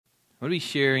I'm going to be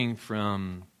sharing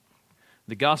from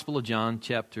the Gospel of John,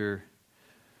 chapter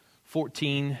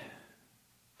 14,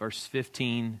 verse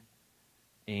 15,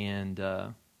 and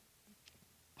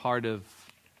part of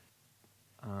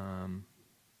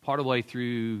the way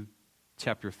through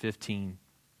chapter 15.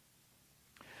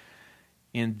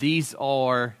 And these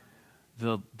are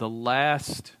some of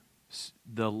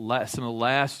the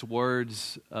last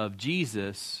words of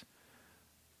Jesus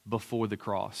before the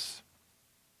cross.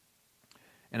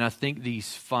 And I think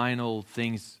these final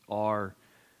things are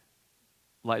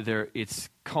like it's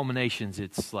culminations.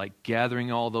 It's like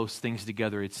gathering all those things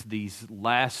together. It's these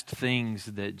last things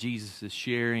that Jesus is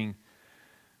sharing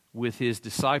with his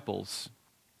disciples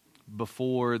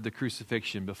before the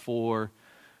crucifixion, before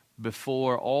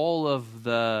all of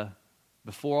the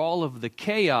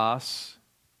chaos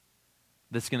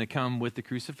that's going to come with the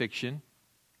crucifixion.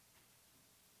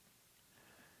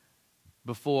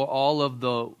 Before all of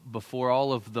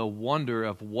the wonder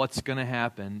of what's going to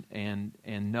happen, and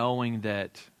knowing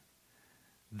that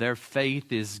their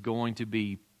faith is going to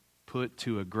be put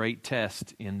to a great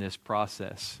test in this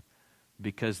process,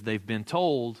 because they've been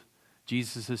told,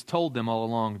 Jesus has told them all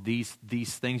along, these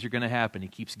things are going to happen. He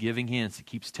keeps giving hints. He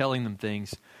keeps telling them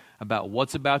things about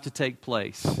what's about to take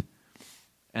place,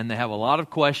 and they have a lot of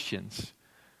questions.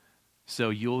 So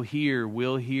we'll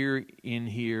hear in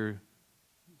here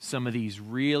some of these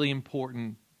really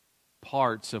important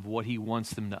parts of what he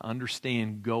wants them to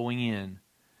understand going in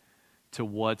to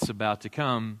what's about to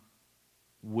come,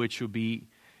 which will be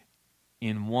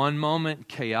in one moment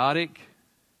chaotic,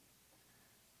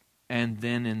 and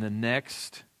then in the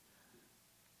next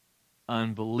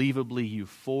unbelievably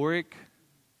euphoric,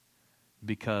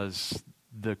 because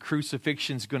the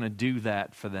crucifixion's going to do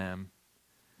that for them.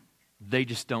 They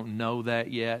just don't know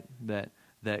that yet, that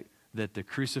the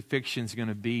crucifixion's going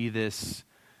to be this,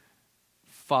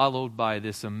 followed by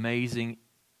this amazing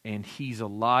and he's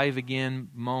alive again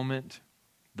moment,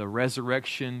 the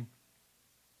resurrection.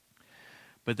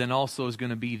 But then also is going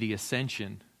to be the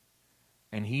ascension,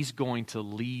 and he's going to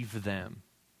leave them.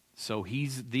 So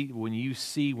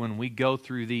when we go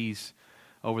through these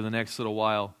over the next little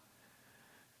while,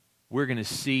 we're going to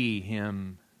see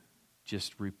him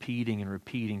just repeating and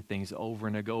repeating things over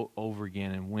and over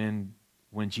again. And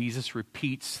when Jesus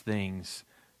repeats things,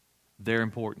 they're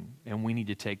important, and we need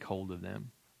to take hold of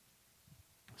them.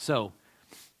 So,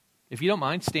 if you don't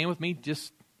mind, stand with me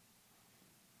just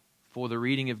for the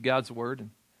reading of God's Word.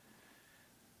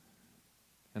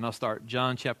 And I'll start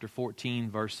John chapter 14,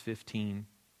 verse 15.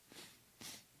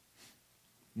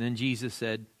 Then Jesus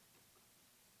said,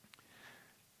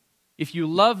 "If you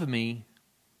love me,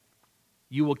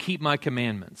 you will keep my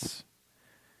commandments.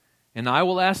 And I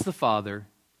will ask the Father,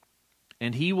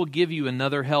 and he will give you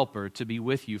another helper to be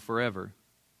with you forever,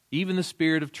 even the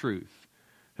Spirit of truth,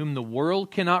 whom the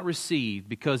world cannot receive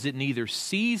because it neither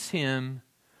sees him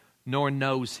nor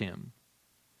knows him.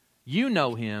 You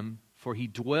know him, for he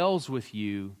dwells with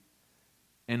you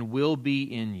and will be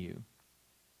in you.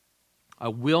 I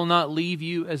will not leave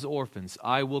you as orphans.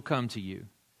 I will come to you.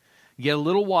 Yet a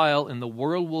little while, and the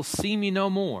world will see me no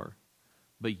more,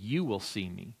 but you will see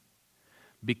me.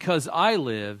 Because I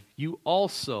live, you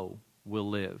also will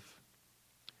live.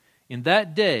 In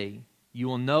that day you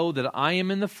will know that I am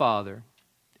in the Father,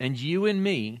 and you in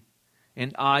me,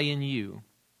 and I in you.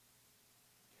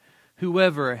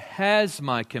 Whoever has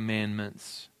my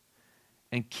commandments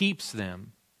and keeps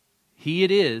them, he it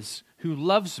is who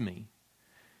loves me.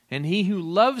 And he who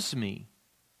loves me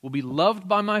will be loved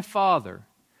by my Father,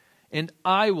 and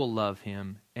I will love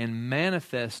him and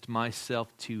manifest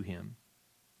myself to him."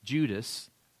 Judas,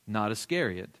 not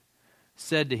Iscariot,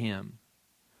 said to him,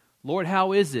 "Lord,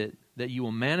 how is it that you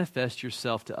will manifest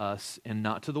yourself to us and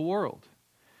not to the world?"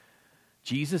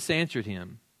 Jesus answered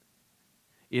him,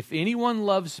 "If anyone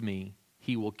loves me,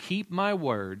 he will keep my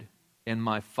word, and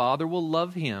my Father will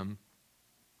love him,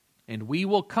 and we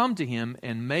will come to him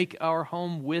and make our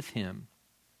home with him.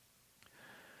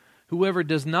 Whoever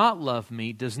does not love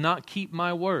me does not keep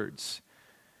my words,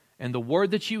 and the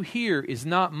word that you hear is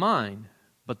not mine,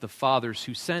 but the Father's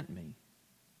who sent me.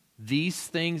 These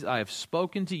things I have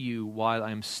spoken to you while I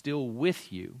am still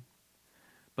with you.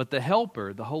 But the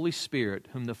Helper, the Holy Spirit,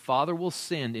 whom the Father will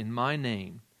send in my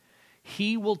name,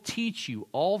 he will teach you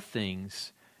all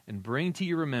things and bring to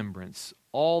your remembrance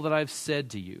all that I have said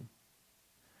to you.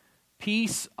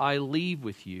 Peace I leave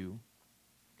with you.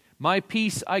 My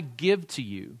peace I give to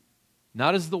you.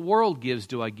 Not as the world gives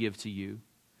do I give to you.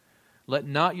 Let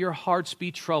not your hearts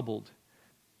be troubled,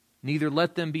 neither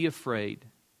let them be afraid.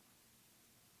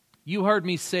 You heard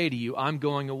me say to you, I'm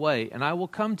going away, and I will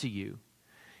come to you.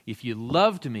 If you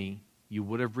loved me, you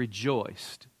would have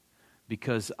rejoiced,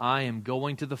 because I am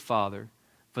going to the Father,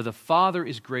 for the Father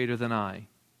is greater than I.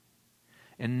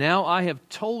 And now I have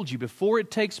told you before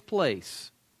it takes place,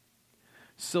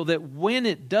 so that when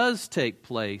it does take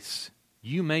place,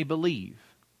 you may believe.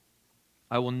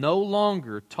 I will no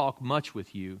longer talk much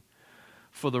with you,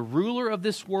 for the ruler of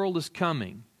this world is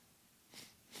coming.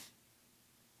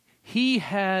 He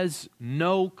has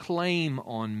no claim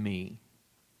on me,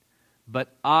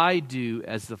 but I do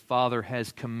as the Father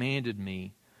has commanded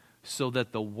me, so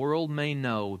that the world may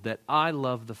know that I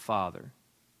love the Father.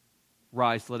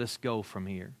 Rise, let us go from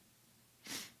here.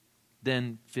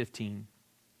 Then 15.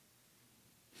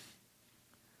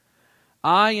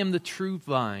 I am the true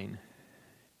vine,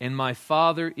 and my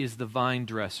Father is the vine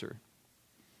dresser.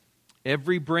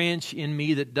 Every branch in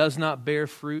me that does not bear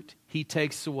fruit, He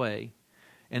takes away.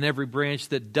 And every branch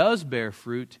that does bear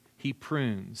fruit, He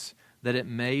prunes, that it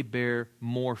may bear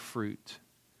more fruit.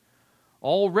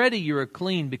 Already you are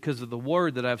clean because of the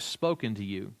word that I have spoken to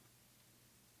you.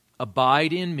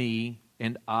 Abide in me,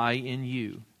 and I in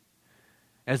you.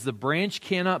 As the branch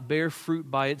cannot bear fruit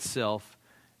by itself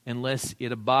unless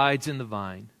it abides in the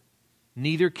vine,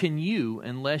 neither can you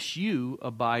unless you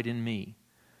abide in me.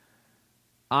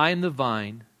 I am the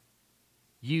vine,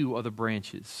 you are the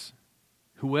branches.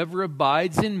 Whoever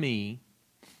abides in me,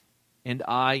 and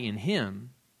I in him,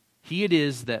 he it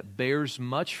is that bears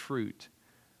much fruit.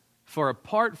 For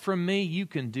apart from me you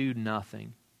can do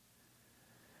nothing.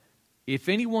 If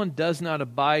anyone does not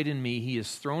abide in me, he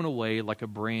is thrown away like a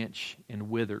branch and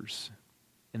withers.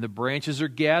 And the branches are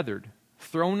gathered,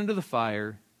 thrown into the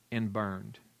fire, and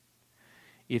burned.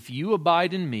 If you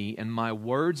abide in me, and my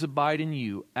words abide in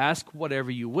you, ask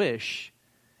whatever you wish,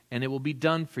 and it will be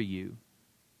done for you.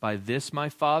 By this my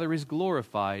Father is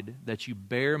glorified, that you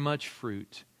bear much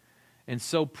fruit, and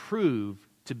so prove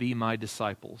to be my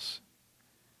disciples.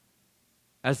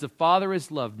 As the Father has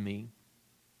loved me,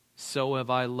 so have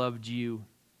I loved you.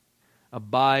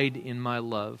 Abide in my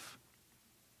love.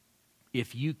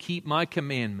 If you keep my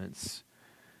commandments,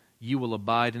 you will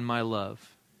abide in my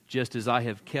love, just as I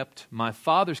have kept my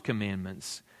Father's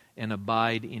commandments and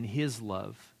abide in His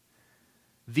love.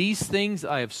 These things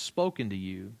I have spoken to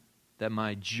you, that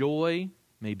my joy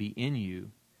may be in you,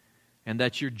 and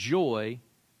that your joy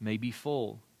may be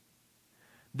full.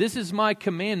 This is my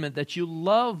commandment, that you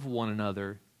love one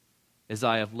another as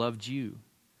I have loved you.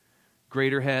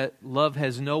 Greater love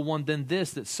has no one than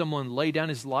this, that someone lay down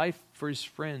his life for his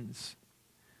friends.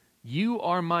 You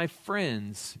are my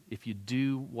friends if you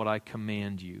do what I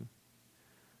command you.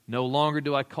 No longer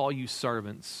do I call you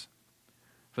servants,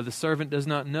 for the servant does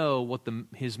not know what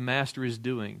his master is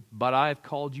doing, but I have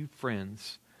called you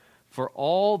friends. For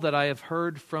all that I have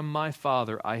heard from my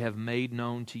Father I have made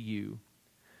known to you.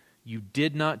 You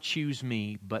did not choose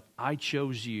me, but I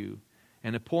chose you,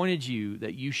 and appointed you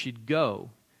that you should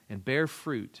go and bear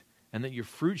fruit, and that your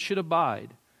fruit should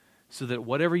abide, so that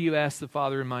whatever you ask the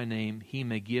Father in my name, He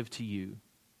may give to you.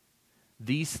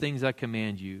 These things I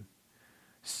command you,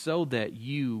 so that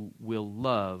you will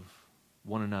love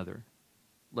one another.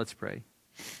 Let's pray.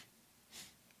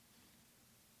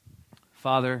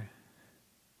 Father,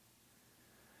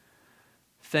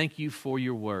 thank you for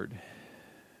your word.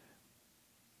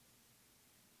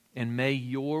 And may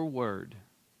your word,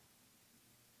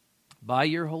 by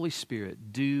your Holy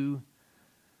Spirit, do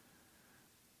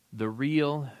the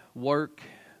real work,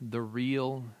 the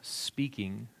real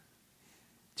speaking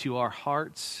to our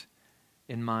hearts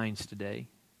and minds today.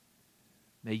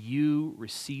 May you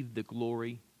receive the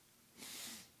glory,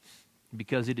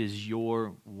 because it is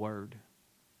your word.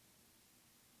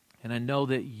 And I know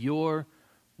that your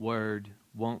word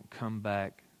won't come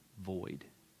back void.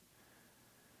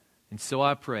 And so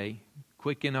I pray,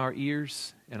 quicken our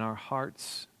ears and our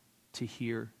hearts to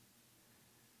hear.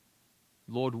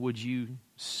 Lord, would you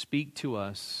speak to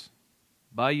us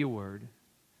by your word,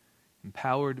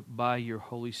 empowered by your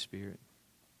Holy Spirit,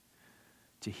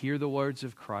 to hear the words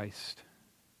of Christ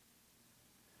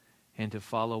and to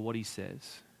follow what He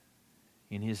says.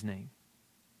 In His name,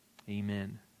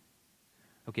 amen.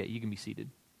 Okay, you can be seated.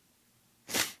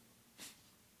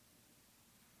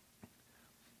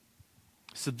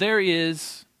 So there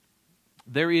is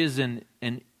an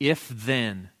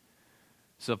if-then.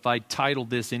 So if I titled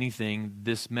this anything,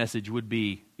 this message would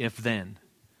be if-then.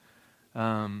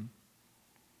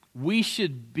 We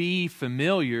should be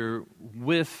familiar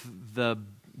with the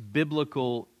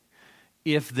biblical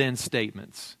if-then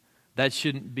statements. That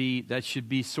should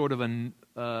be sort of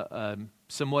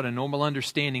somewhat a normal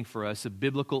understanding for us, a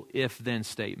biblical if-then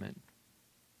statement.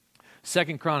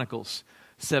 2 Chronicles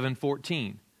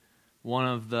 7:14, one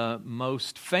of the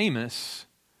most famous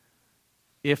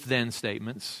if-then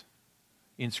statements.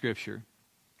 in Scripture.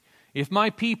 If my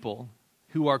people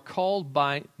who are called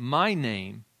by my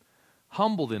name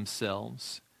humble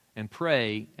themselves and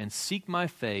pray and seek my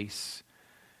face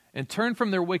and turn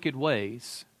from their wicked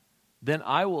ways, then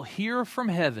I will hear from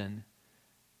heaven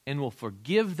and will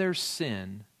forgive their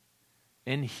sin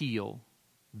and heal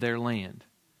their land.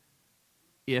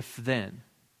 If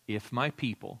my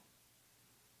people,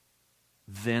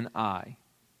 then I.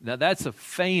 Now that's a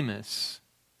famous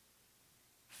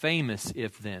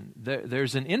if then.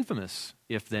 There's an infamous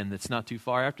if then that's not too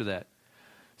far after that.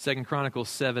 2 Chronicles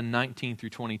 7:19 through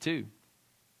 22.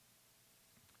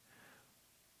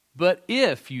 But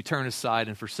if you turn aside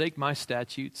and forsake my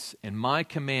statutes and my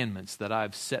commandments that I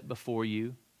have set before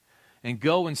you, and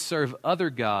go and serve other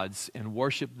gods and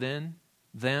worship them,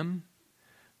 then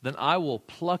I will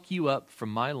pluck you up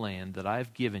from my land that I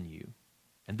have given you,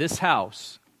 and this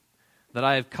house that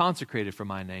I have consecrated for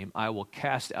my name, I will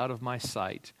cast out of my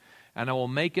sight, and I will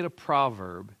make it a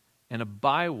proverb and a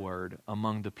byword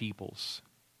among the peoples.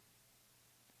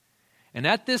 And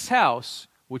at this house,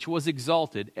 which was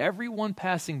exalted, everyone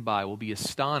passing by will be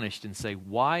astonished and say,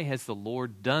 why has the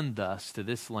Lord done thus to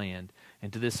this land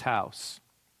and to this house?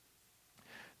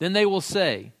 Then they will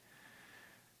say,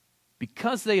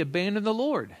 because they abandoned the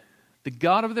Lord, the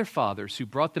God of their fathers, who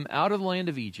brought them out of the land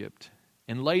of Egypt,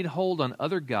 and laid hold on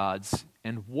other gods,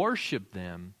 and worshipped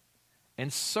them,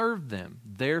 and served them.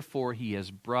 Therefore he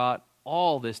has brought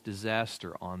all this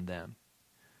disaster on them.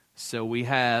 So we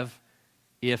have,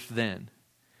 if then.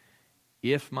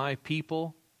 If my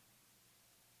people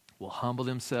will humble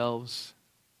themselves,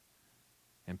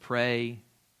 and pray,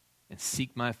 and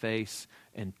seek my face,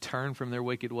 and turn from their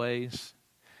wicked ways,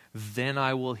 then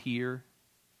I will hear,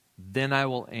 then I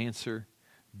will answer,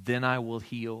 then I will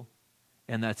heal.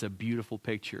 And that's a beautiful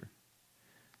picture.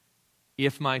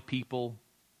 If my people,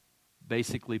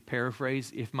 basically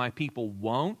paraphrase, if my people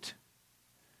won't,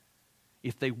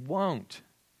 if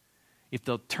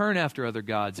they'll turn after other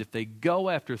gods, if they go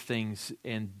after things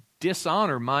and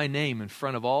dishonor my name in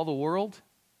front of all the world,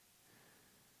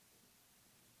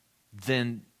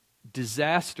 then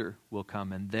disaster will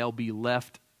come and they'll be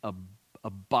left a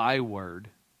byword.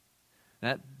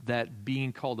 That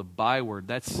being called a byword,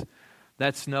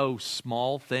 that's no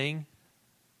small thing.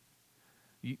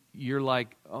 You're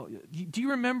like, oh, do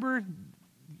you remember,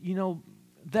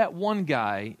 that one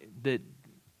guy that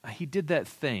he did that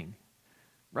thing,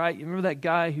 right? You remember that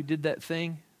guy who did that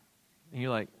thing? And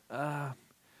you're like,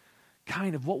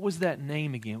 kind of. What was that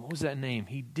name again? What was that name?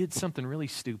 He did something really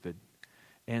stupid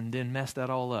and then messed that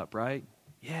all up, right?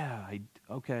 Yeah,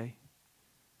 okay.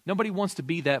 Nobody wants to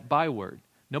be that byword.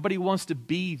 Nobody wants to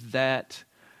be that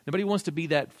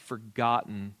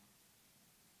forgotten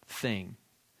thing.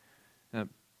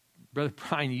 Brother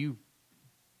Brian, you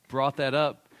brought that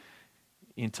up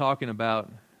in talking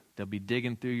about they'll be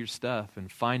digging through your stuff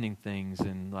and finding things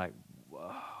and like,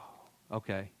 whoa,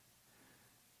 okay.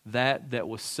 That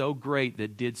was so great,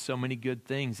 that did so many good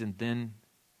things, and then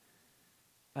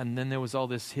there was all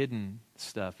this hidden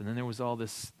stuff, and then there was all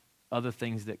this other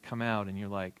things that come out, and you're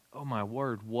like, oh my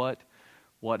word, what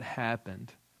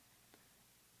happened?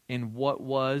 And what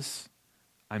was,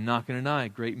 I'm not going to deny,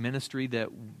 great ministry that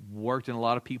worked in a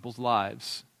lot of people's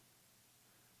lives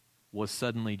was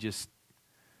suddenly just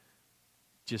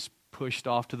pushed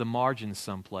off to the margins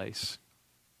someplace.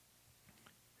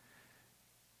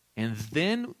 And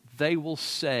then they will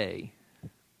say,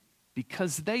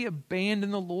 because they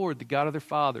abandoned the Lord, the God of their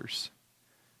fathers,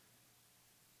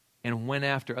 and went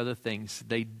after other things,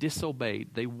 they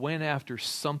disobeyed, they went after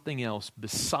something else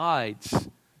besides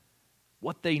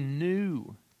what they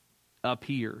knew up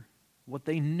here, what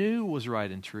they knew was right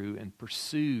and true, and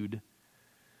pursued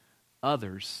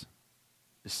others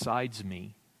besides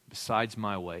me, besides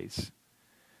my ways,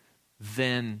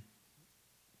 then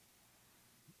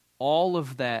all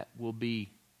of that will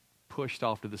be pushed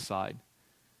off to the side.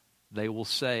 They will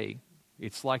say,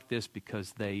 it's like this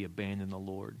because they abandoned the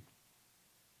Lord.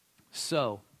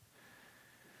 So,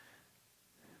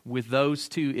 with those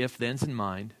two if-thens in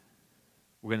mind,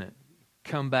 we're going to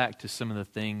come back to some of the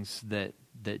things that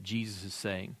Jesus is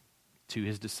saying to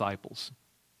his disciples.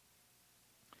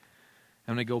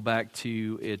 I'm going to go back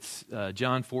to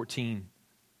John 14,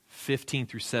 15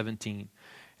 through 17.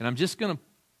 And I'm just going to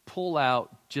pull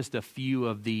out just a few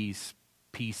of these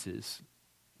pieces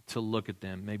to look at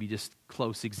them, maybe just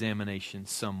close examination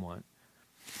somewhat.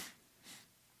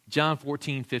 John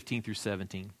 14, 15 through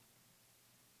 17.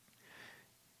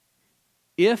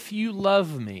 If you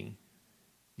love me,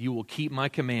 you will keep my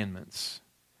commandments,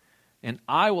 and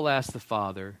I will ask the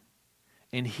Father,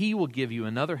 And He will give you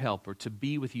another helper to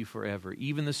be with you forever,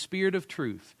 even the Spirit of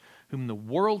truth, whom the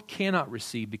world cannot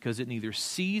receive because it neither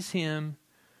sees Him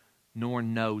nor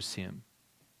knows Him.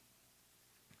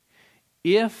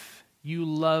 If you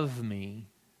love me,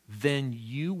 then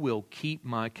you will keep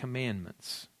my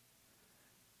commandments.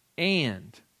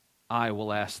 And I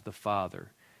will ask the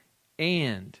Father,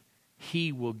 and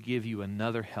He will give you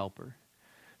another helper.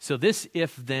 So this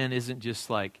if then isn't just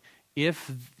like,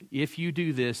 if you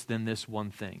do this, then this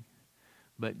one thing.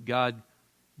 But God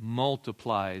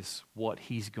multiplies what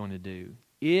He's going to do.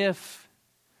 If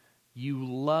you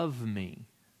love me,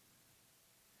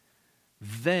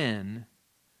 then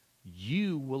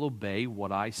you will obey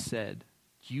what I said.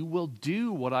 You will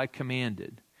do what I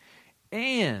commanded.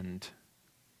 And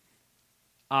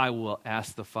I will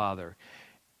ask the Father,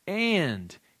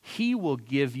 and He will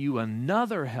give you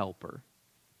another helper.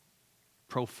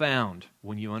 Profound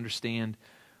when you understand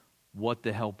what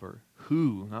the helper,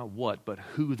 who, not what, but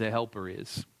who the helper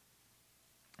is.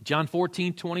 John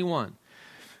 14:21.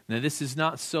 Now this is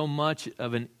not so much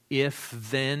of an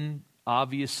if-then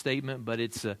obvious statement, but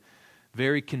it's a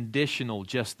very conditional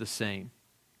just the same.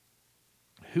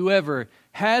 Whoever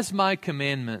has my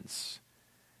commandments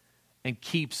and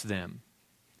keeps them,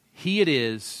 he it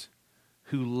is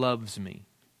who loves me.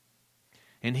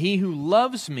 And he who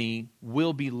loves me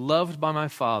will be loved by my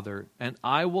Father, and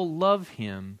I will love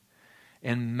him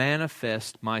and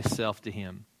manifest myself to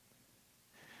him.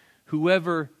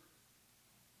 Whoever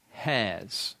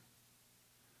has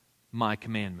my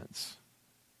commandments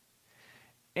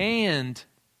and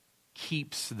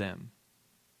keeps them.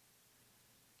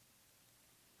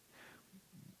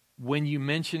 When you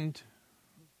mentioned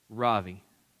Ravi,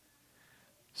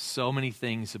 so many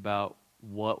things about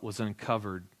what was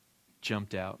uncovered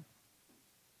jumped out.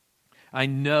 I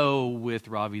know with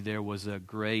Ravi there was a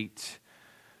great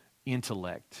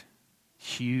intellect,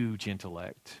 huge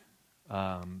intellect.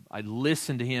 I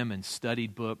listened to him and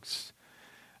studied books.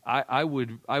 I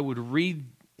would read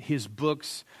his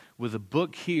books with a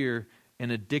book here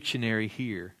and a dictionary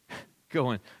here,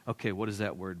 going, okay, what does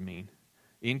that word mean?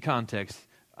 In context,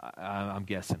 I'm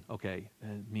guessing, okay,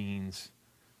 it means,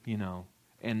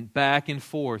 and back and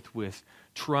forth with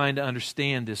trying to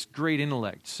understand this great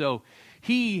intellect. So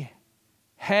he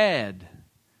had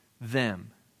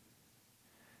them.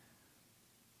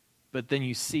 But then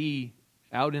you see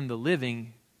out in the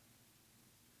living,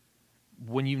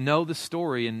 when you know the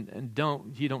story and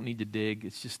you don't need to dig,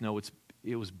 it's just know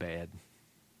it was bad.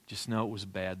 Just know it was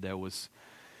bad. It was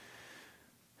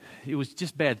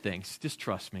just bad things. Just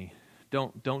trust me.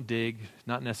 Don't dig.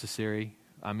 Not necessary.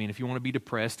 I mean, if you want to be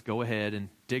depressed, go ahead and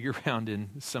dig around in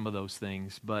some of those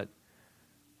things. But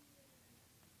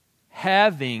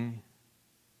having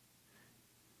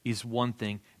is one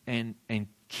thing, and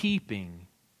keeping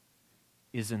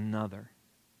is another.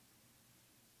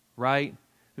 Right?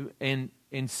 And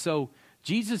so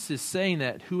Jesus is saying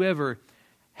that whoever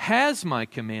has my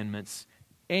commandments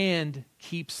and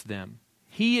keeps them,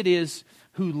 he it is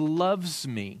who loves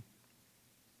me.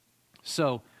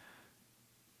 So,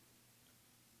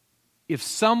 if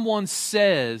someone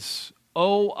says,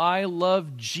 oh, I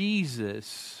love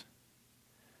Jesus,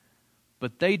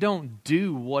 but they don't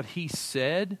do what he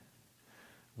said,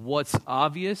 what's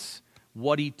obvious,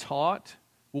 what he taught,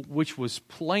 which was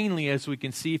plainly, as we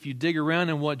can see, if you dig around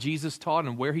in what Jesus taught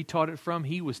and where he taught it from,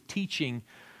 he was teaching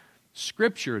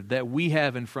Scripture that we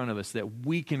have in front of us, that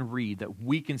we can read, that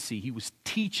we can see. He was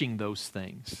teaching those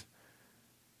things.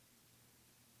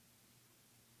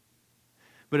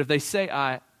 But if they say,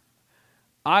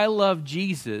 I love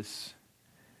Jesus,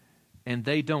 and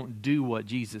they don't do what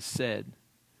Jesus said,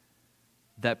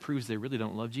 that proves they really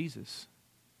don't love Jesus.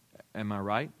 Am I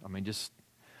right? I mean, just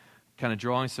kind of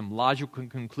drawing some logical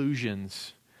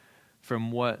conclusions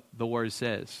from what the Word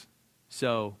says.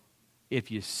 So,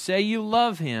 if you say you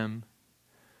love Him,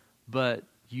 but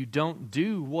you don't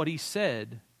do what He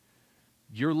said,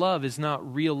 your love is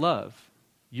not real love.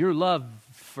 Your love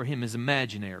for Him is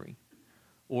imaginary.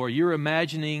 Or you're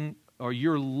imagining, or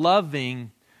you're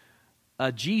loving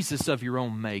a Jesus of your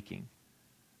own making.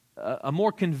 A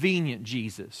more convenient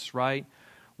Jesus, right?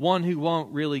 One who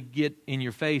won't really get in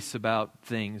your face about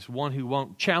things. One who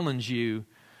won't challenge you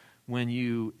when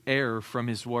you err from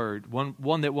His Word.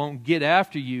 One that won't get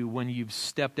after you when you've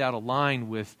stepped out of line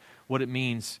with what it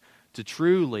means to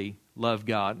truly love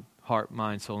God, heart,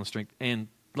 mind, soul, and strength, and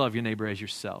love your neighbor as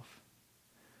yourself.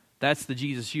 That's the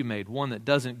Jesus you made, one that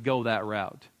doesn't go that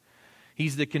route.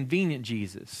 He's the convenient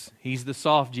Jesus. He's the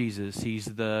soft Jesus. He's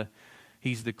the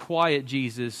quiet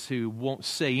Jesus who won't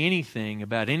say anything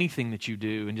about anything that you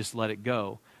do and just let it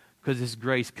go because His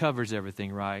grace covers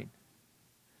everything, right?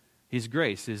 His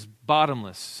grace is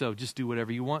bottomless, so just do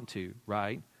whatever you want to,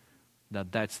 right? Now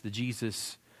that's the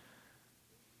Jesus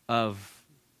of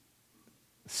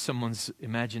someone's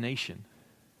imagination.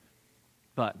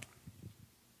 But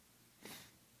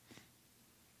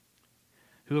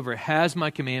whoever has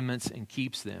my commandments and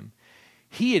keeps them,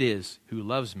 he it is who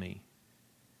loves me.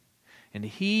 And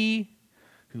he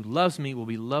who loves me will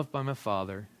be loved by my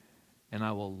Father, and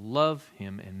I will love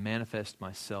him and manifest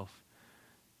myself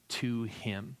to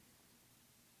him.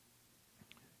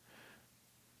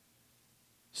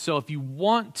 So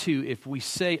if we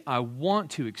say, I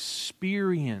want to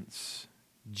experience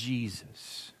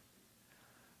Jesus,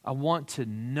 I want to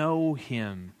know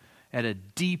him at a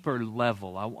deeper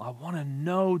level, I want to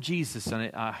know Jesus,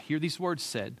 and I hear these words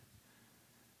said,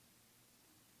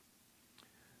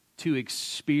 to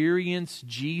experience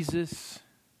Jesus,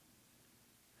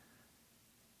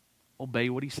 obey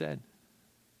what he said.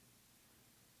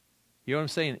 You know what I'm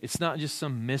saying? It's not just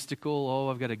some mystical,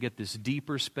 I've got to get this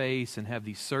deeper space and have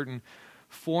these certain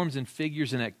forms and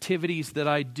figures and activities that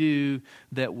I do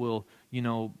that will,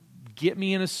 get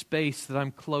me in a space that I'm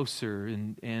closer.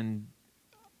 And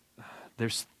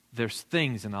there's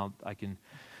things, and I can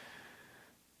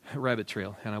rabbit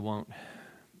trail, and I won't.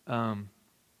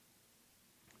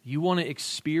 You want to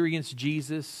experience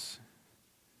Jesus?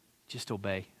 Just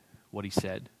obey what he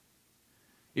said.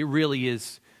 It really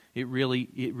is. It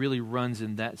really runs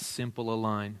in that simple a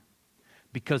line,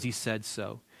 because he said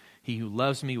so. He who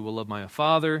loves me will love my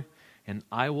Father, and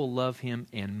I will love him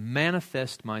and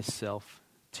manifest myself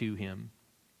to him.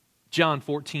 John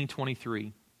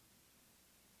 14:23.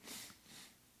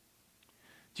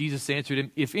 Jesus answered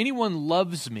him, if anyone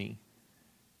loves me,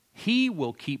 he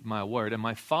will keep my word, and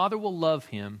my Father will love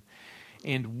him,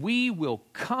 and we will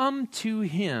come to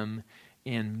him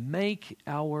and make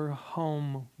our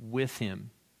home with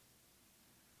him.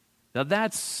 Now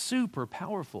that's super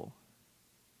powerful.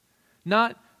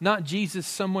 Not Jesus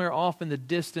somewhere off in the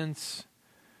distance,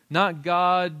 not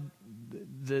God,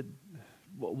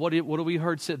 what do we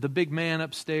heard said, the big man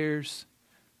upstairs,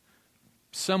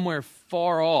 somewhere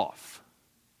far off.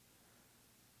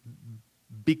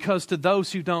 Because to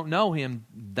those who don't know him,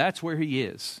 that's where he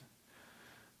is.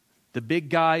 The big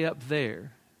guy up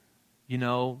there,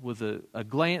 with a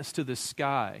glance to the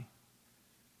sky.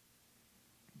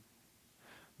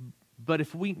 But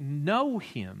if we know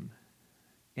him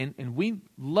and we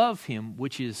love him,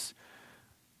 which is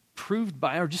proved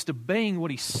by our just obeying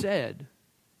what he said,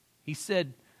 if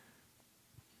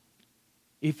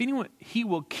anyone, he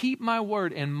will keep my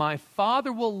word, and my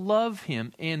Father will love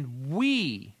him, and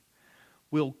we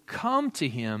will come to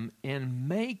him and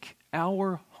make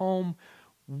our home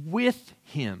with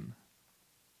him.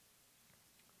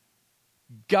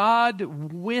 God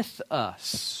with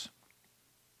us.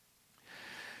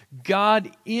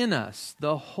 God in us,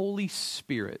 the Holy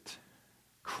Spirit.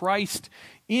 Christ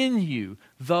in you,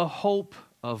 the hope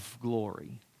of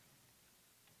glory.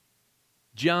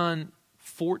 John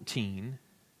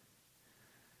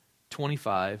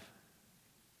 14:25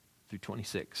 through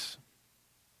 26.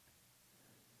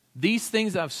 These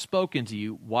things I've spoken to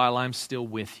you while I'm still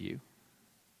with you.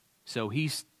 So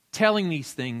he's telling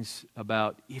these things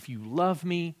about, if you love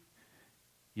me,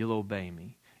 you'll obey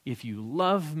me. If you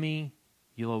love me,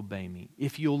 you'll obey me.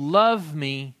 If you'll love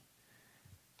me,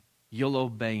 you'll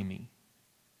obey me.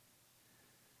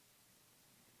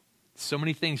 So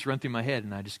many things run through my head,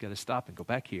 and I just got to stop and go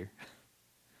back here.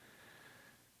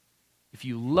 If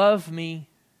you love me,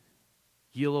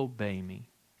 you'll obey me.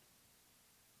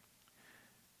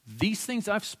 These things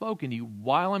I've spoken to you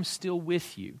while I'm still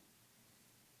with you.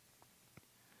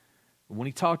 When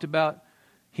he talked about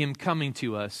him coming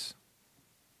to us,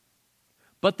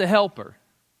 but the Helper,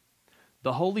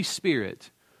 the Holy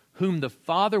Spirit, whom the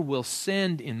Father will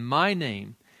send in my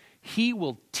name, he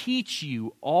will teach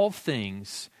you all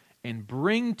things and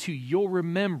bring to your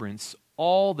remembrance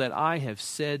all that I have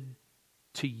said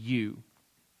to you.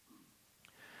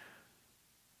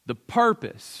 The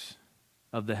purpose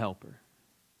of the Helper,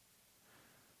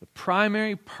 the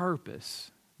primary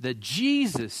purpose that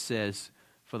Jesus says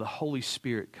for the Holy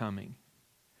Spirit coming,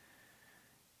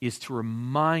 is to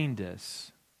remind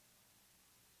us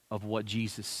of what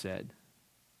Jesus said,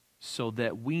 so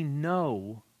that we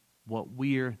know what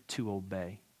we're to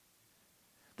obey.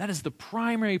 That is the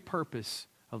primary purpose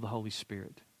of the Holy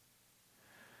Spirit,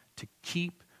 to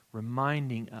keep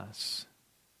reminding us.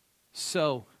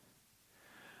 So,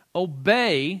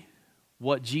 obey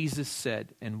what Jesus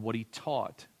said and what he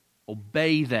taught.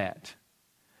 Obey that.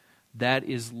 That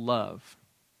is love.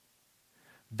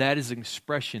 That is an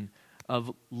expression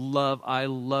of love. I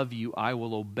love you. I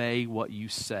will obey what you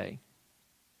say.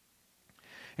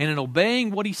 And in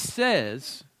obeying what he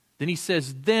says,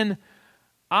 then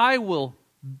I will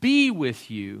be with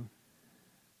you.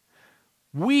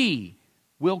 We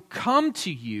will come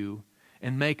to you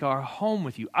and make our home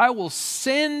with you. I will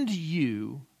send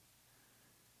you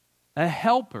a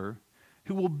helper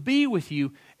who will be with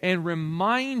you and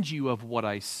remind you of what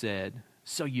I said,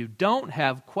 so you don't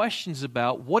have questions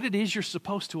about what it is you're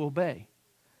supposed to obey.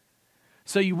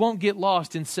 So you won't get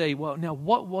lost and say, well, now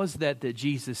what was that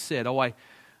Jesus said? Oh,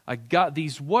 I got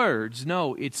these words.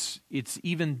 No, it's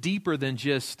even deeper than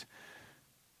just,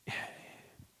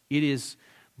 it is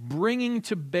bringing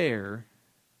to bear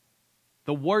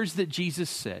the words that Jesus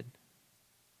said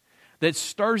that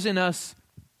stirs in us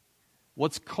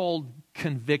what's called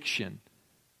conviction.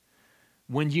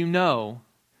 When you know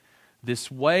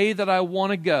this way that I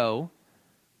want to go,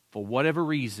 for whatever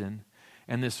reason,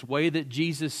 and this way that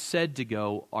Jesus said to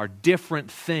go are different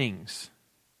things.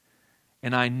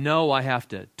 And I know I have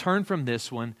to turn from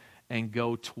this one and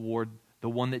go toward the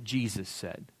one that Jesus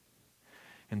said.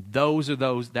 And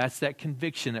that's that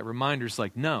conviction, that reminder's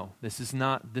like, no, this is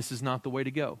not the way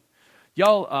to go.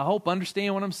 Y'all, I hope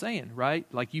understand what I'm saying, right?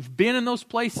 Like, you've been in those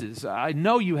places. I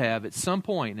know you have at some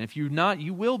point. And if you're not,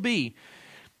 you will be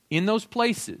in those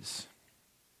places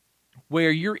where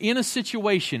you're in a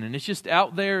situation and it's just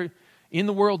out there in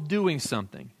the world doing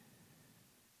something.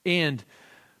 And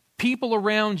people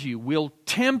around you will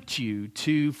tempt you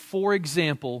to, for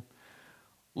example,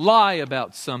 lie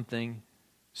about something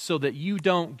so that you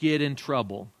don't get in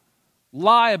trouble.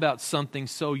 Lie about something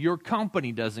so your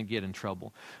company doesn't get in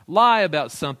trouble. Lie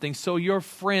about something so your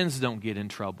friends don't get in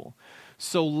trouble.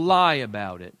 So lie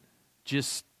about it.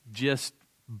 Just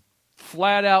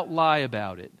flat out lie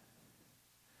about it.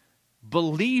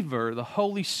 Believer, the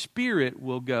Holy Spirit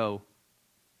will go,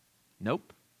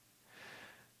 nope.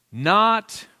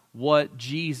 Not what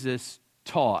Jesus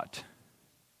taught.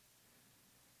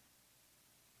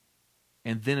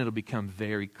 And then it'll become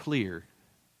very clear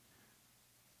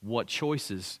what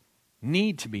choices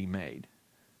need to be made.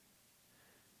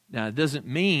 Now, it doesn't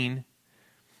mean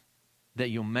that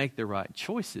you'll make the right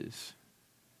choices.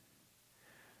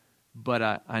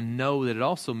 But I know that it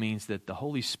also means that the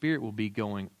Holy Spirit will be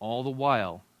going all the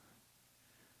while.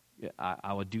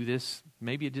 I would do this,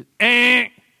 maybe it just,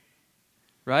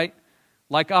 right?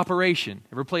 Like Operation.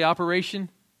 Ever play Operation?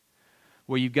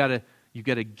 Where you've got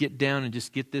to get down and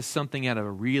just get something out of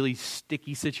a really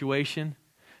sticky situation.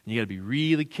 And you got to be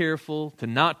really careful to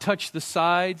not touch the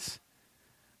sides,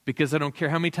 because I don't care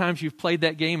how many times you've played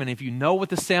that game, and if you know what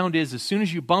the sound is, as soon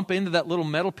as you bump into that little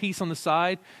metal piece on the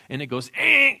side and it goes,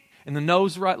 and the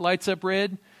nose lights up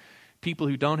red, people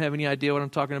who don't have any idea what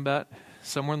I'm talking about,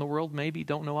 somewhere in the world maybe,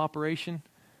 don't know Operation.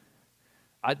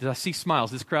 I see smiles.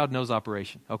 This crowd knows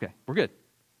Operation. Okay, we're good.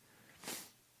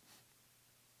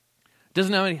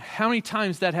 Doesn't know how many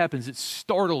times that happens. It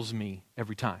startles me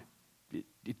every time.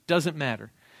 It doesn't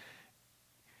matter.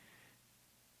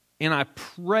 And I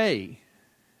pray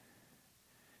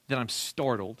that I'm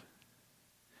startled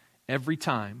every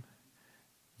time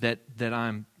that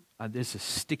there's a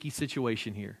sticky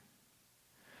situation here.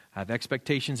 I have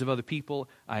expectations of other people.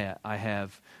 I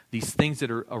have these things that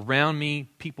are around me.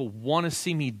 People want to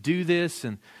see me do this,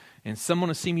 and some want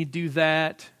to see me do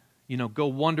that. Go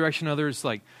one direction, others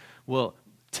like, well,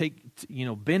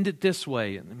 bend it this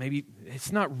way. And maybe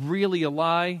it's not really a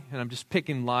lie, and I'm just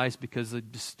picking lies because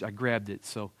I grabbed it.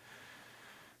 So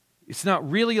it's not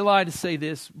really a lie to say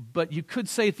this, but you could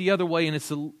say it the other way, and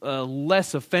it's a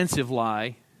less offensive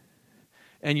lie.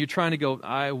 And you're trying to go,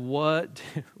 what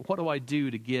do I do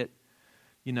to get,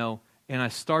 and I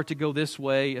start to go this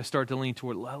way. I start to lean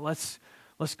toward, let's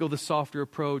go the softer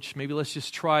approach. Maybe let's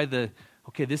just try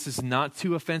this is not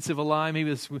too offensive a lie. Maybe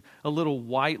it's a little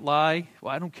white lie.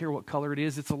 Well, I don't care what color it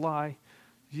is. It's a lie.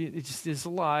 It just is a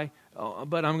lie.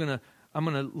 But I'm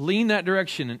gonna lean that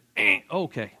direction, and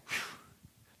okay.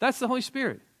 That's the Holy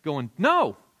Spirit going,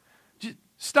 no, just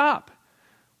stop.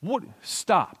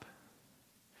 Stop.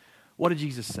 What did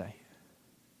Jesus say?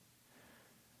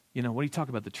 What do you talk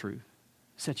about the truth?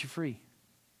 Set you free.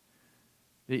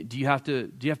 Do you have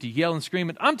to yell and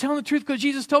scream, I'm telling the truth because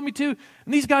Jesus told me to,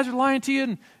 and these guys are lying to you,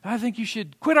 and I think you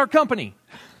should quit our company?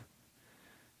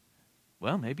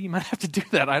 Well, maybe you might have to do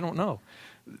that. I don't know.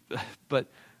 But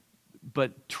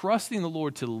trusting the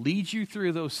Lord to lead you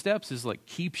through those steps is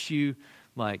keeps you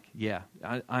I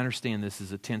understand this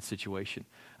is a tense situation.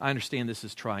 I understand this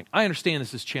is trying. I understand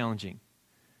this is challenging.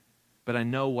 But I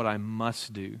know what I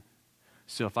must do.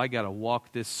 So if I got to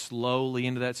walk this slowly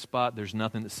into that spot, there's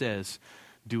nothing that says,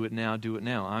 do it now, do it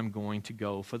now. I'm going to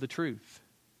go for the truth.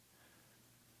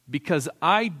 Because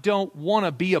I don't want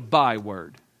to be a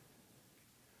byword.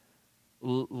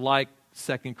 like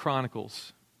 2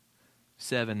 Chronicles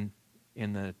 7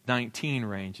 in the 19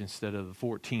 range instead of the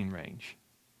 14 range.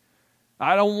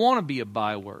 I don't want to be a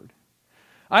byword.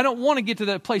 I don't want to get to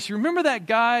that place. You remember that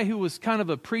guy who was kind of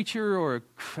a preacher, or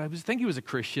I think he was a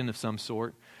Christian of some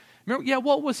sort? Remember,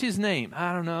 what was his name?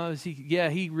 I don't know.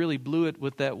 He really blew it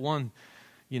with that one.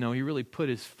 He really put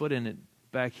his foot in it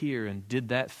back here and did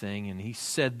that thing, and he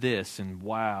said this, and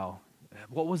wow.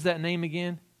 What was that name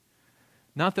again?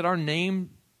 Not that our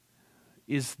name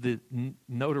is the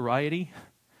notoriety,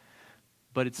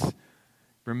 but it's,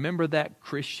 remember that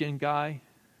Christian guy,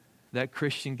 that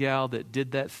Christian gal that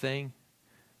did that thing?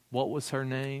 What was her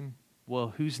name?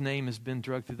 Well, whose name has been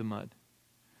dragged through the mud?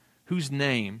 Whose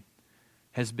name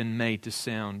has been made to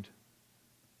sound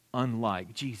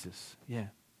unlike Jesus? Yeah,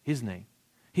 his name.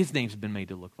 His name's been made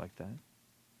to look like that.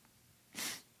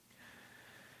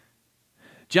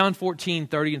 John 14,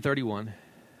 30 and 31.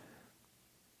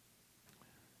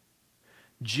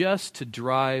 Just to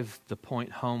drive the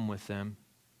point home with them,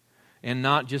 and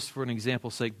not just for an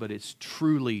example's sake, but it's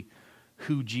truly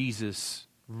who Jesus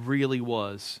really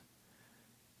was.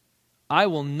 I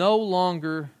will no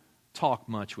longer talk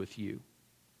much with you,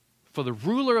 for the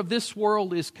ruler of this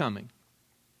world is coming.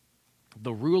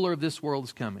 The ruler of this world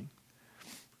is coming.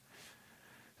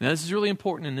 Now this is really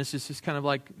important, and this is just kind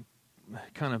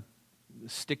of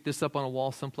stick this up on a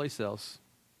wall someplace else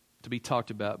to be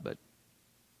talked about, but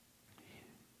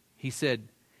he said,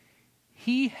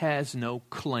 he has no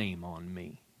claim on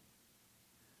me.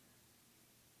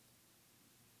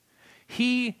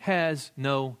 He has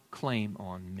no claim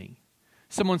on me.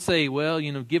 Someone say, well,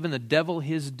 given the devil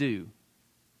his due,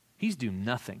 he's due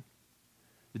nothing.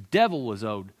 The devil was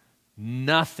owed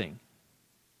nothing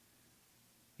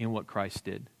in what Christ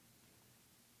did.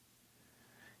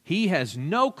 He has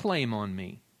no claim on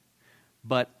me,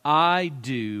 but I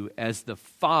do as the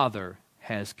Father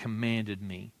has commanded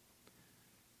me.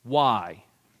 Why?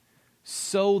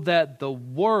 So that the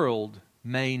world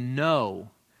may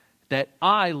know that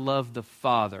I love the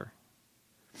Father.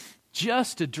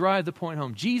 Just to drive the point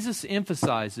home, Jesus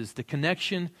emphasizes the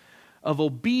connection of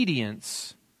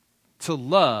obedience to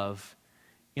love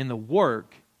in the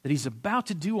work that he's about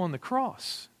to do on the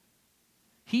cross.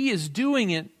 He is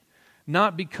doing it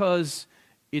not because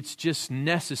it's just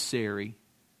necessary,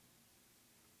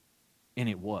 and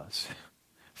it was.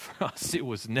 For us, it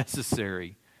was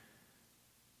necessary.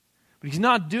 But he's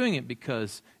not doing it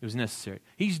because it was necessary.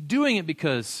 He's doing it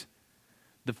because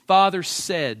the Father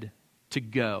said to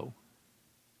go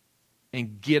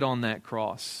and get on that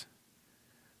cross.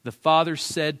 The Father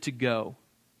said to go.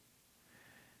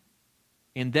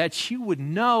 And that you would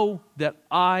know that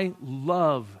I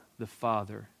love the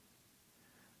Father.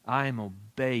 I am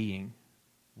obeying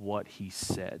what he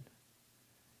said.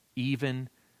 Even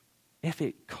if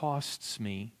it costs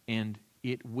me, and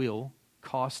it will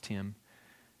cost him,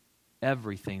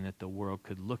 everything that the world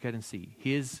could look at and see.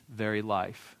 His very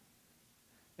life.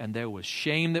 And there was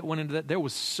shame that went into that. There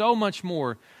was so much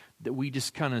more that we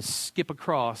just kind of skip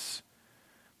across.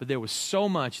 But there was so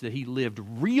much that he lived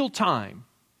real time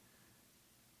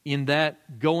in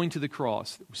that going to the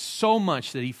cross. There was so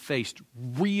much that he faced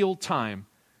real time.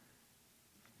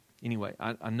 Anyway,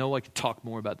 I know I could talk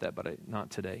more about that, but not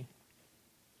today.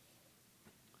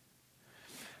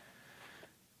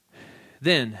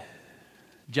 Then,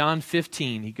 John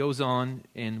 15, he goes on,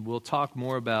 and we'll talk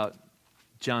more about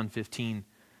John 15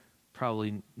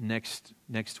 probably next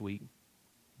week.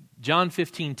 John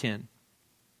 15:10.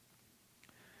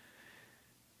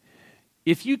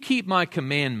 If you keep my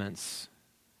commandments,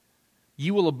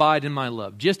 you will abide in my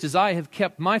love, just as I have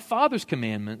kept my Father's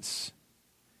commandments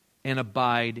and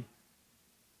abide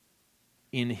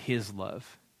in his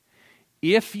love.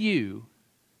 If you,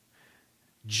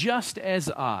 just as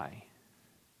I,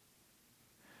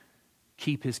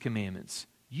 keep his commandments,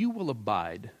 you will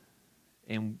abide.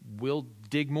 And we'll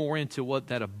dig more into what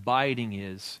that abiding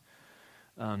is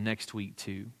next week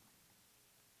too.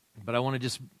 But I want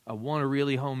to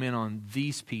really home in on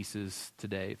these pieces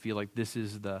today. I feel like this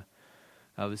is I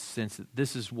have a sense that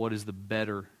this is what is the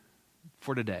better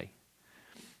for today.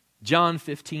 John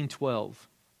 15:12.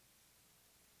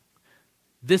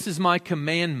 This is my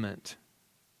commandment.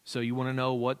 So you want to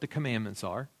know what the commandments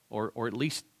are, or at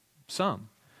least some.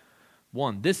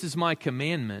 1, this is my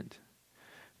commandment,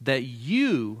 that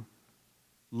you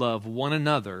love one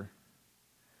another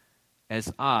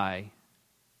as I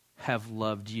have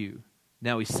loved you.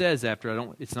 Now he says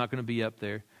after, it's not going to be up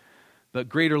there, but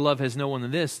greater love has no one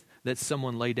than this, that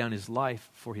someone lay down his life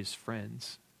for his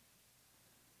friends.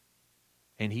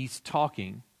 And he's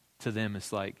talking to them.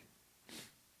 It's like,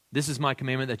 This is my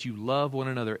commandment, that you love one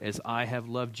another as I have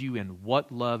loved you. And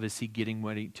what love is he getting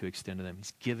ready to extend to them?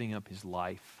 He's giving up his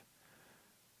life.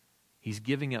 He's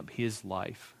giving up his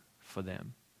life for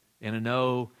them. And I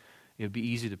know it would be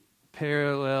easy to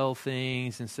parallel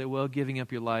things and say, well, giving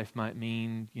up your life might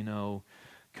mean,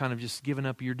 kind of just giving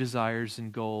up your desires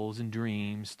and goals and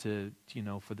dreams to,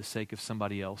 for the sake of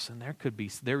somebody else. And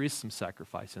there is some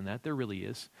sacrifice in that. There really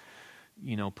is.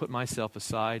 Put myself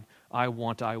aside. I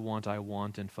want,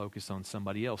 and focus on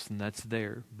somebody else. And that's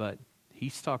there. But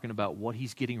he's talking about what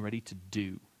he's getting ready to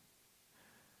do.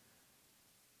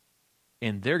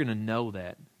 And they're going to know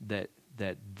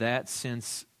that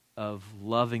sense of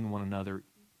loving one another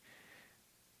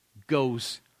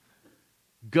goes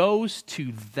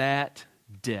to that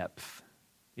depth.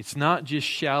 It's not just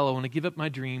shallow. I want to give up my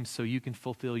dreams so you can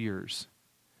fulfill yours.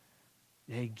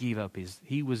 He gave up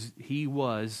he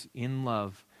was in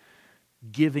love,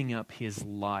 giving up his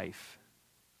life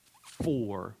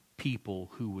for people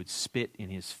who would spit in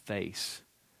his face.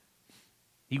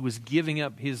 He was giving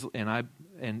up his, and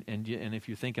if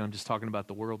you're thinking I'm just talking about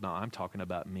the world, no, I'm talking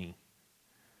about me.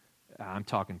 I'm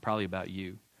talking probably about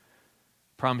you.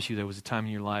 I promise you there was a time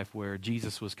in your life where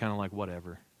Jesus was kind of like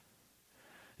whatever.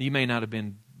 You may not have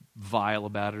been vile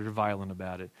about it or violent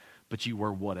about it, but you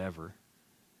were whatever.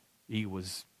 He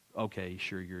was, okay,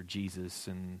 sure, you're Jesus,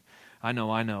 and I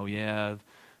know, yeah,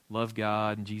 love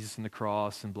God and Jesus and the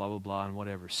cross and blah, blah, blah, and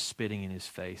whatever, spitting in his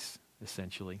face,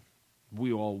 essentially.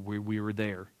 We were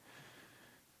there.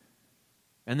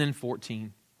 And then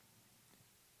 14.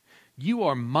 You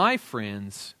are my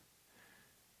friends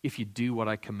if you do what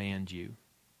I command you.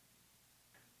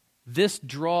 This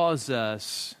draws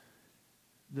us,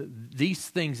 these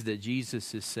things that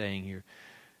Jesus is saying here,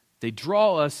 they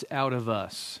draw us out of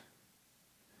us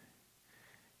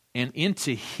and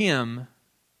into him,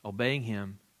 obeying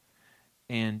him,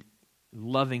 and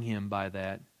loving him by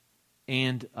that,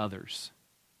 and others.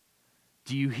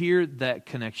 Do you hear that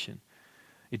connection?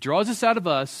 It draws us out of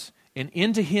us and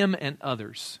into him and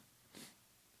others.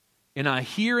 And I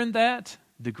hear in that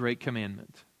the great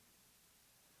commandment.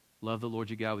 Love the Lord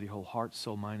your God with your whole heart,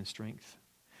 soul, mind, and strength.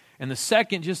 And the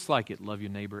second, just like it, love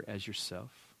your neighbor as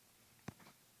yourself.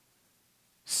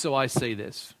 So I say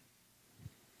this.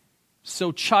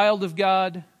 So, child of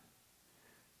God,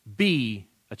 be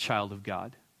a child of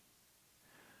God.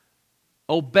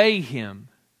 Obey him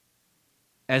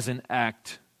as an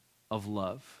act of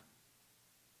love.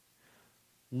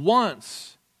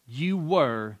 Once you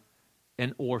were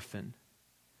an orphan.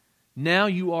 Now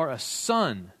you are a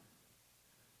son,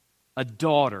 a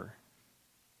daughter.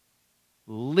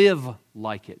 Live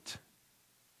like it.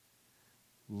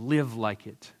 Live like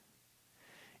it.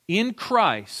 In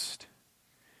Christ,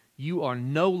 you are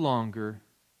no longer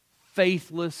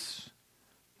faithless,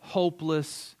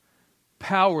 hopeless,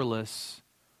 powerless,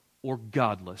 or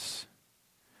godless.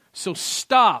 So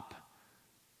stop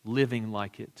living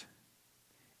like it.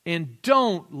 And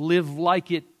don't live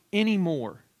like it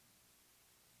anymore.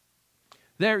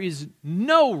 There is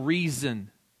no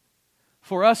reason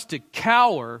for us to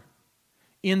cower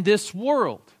in this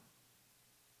world.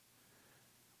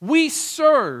 We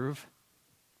serve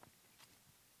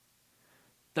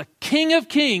the King of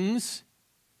Kings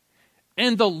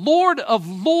and the Lord of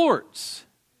Lords.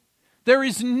 There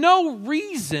is no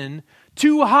reason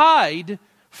to hide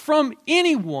from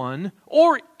anyone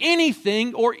or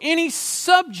anything or any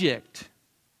subject.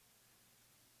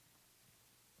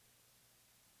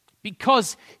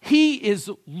 Because he is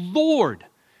Lord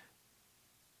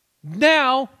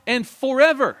now and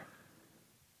forever.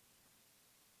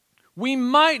 We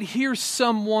might hear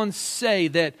someone say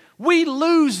that we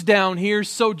lose down here,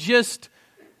 so just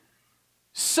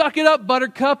suck it up,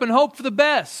 buttercup, and hope for the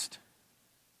best.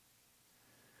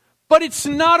 But it's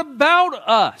not about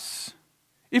us.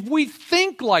 If we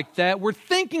think like that, we're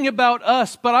thinking about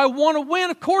us, but I want to win.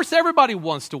 Of course, everybody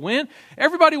wants to win.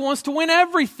 Everybody wants to win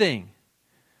everything.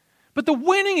 But the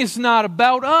winning is not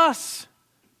about us.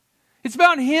 It's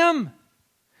about him.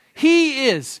 He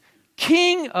is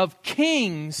King of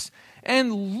Kings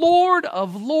and Lord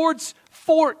of Lords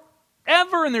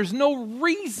forever, and there's no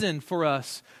reason for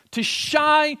us to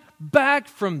shy back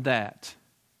from that.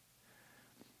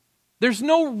 There's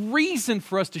no reason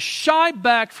for us to shy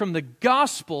back from the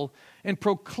gospel and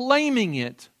proclaiming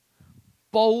it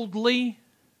boldly,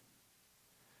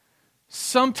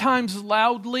 sometimes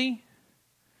loudly,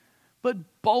 but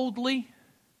boldly.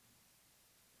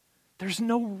 There's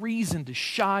no reason to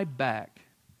shy back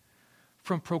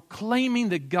from proclaiming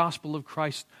the gospel of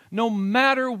Christ, no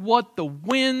matter what the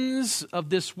winds of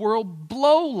this world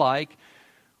blow like.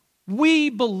 We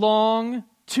belong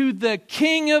to the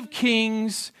King of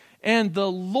Kings and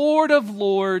the Lord of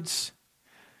lords.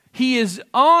 He is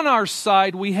on our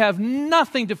side. We have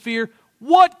nothing to fear.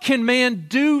 What can man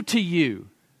do to you?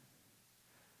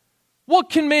 What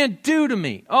can man do to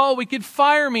me? Oh, we could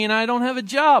fire me and I don't have a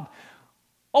job.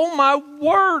 Oh my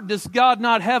word, does God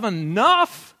not have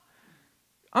enough?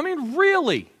 I mean,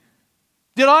 really?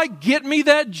 Did I get me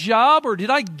that job, or did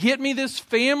I get me this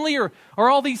family, or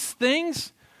all these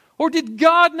things? Or did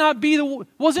God not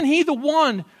wasn't He the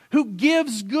one who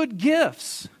gives good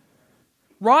gifts?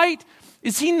 Right?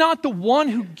 Is He not the one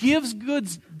who gives good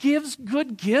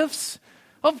gifts?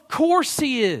 Of course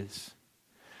He is.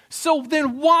 So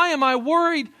then why am I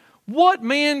worried what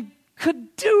man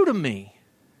could do to me?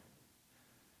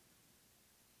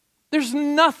 There's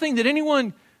nothing that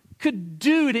anyone could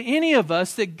do to any of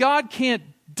us that God can't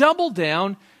double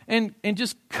down and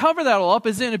just cover that all up.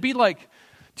 As in, it'd be like,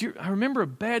 I remember a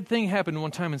bad thing happened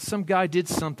one time and some guy did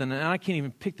something and I can't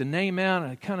even pick the name out.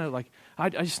 And I kind of I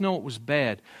just know it was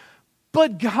bad.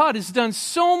 But God has done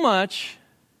so much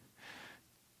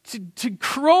to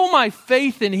grow my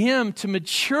faith in Him, to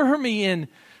mature me in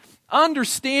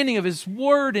understanding of His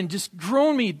Word, and just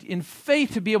grown me in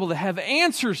faith to be able to have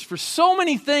answers for so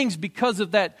many things because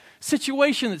of that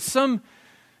situation that some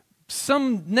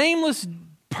nameless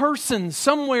person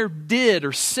somewhere did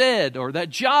or said, or that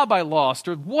job I lost,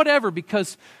 or whatever,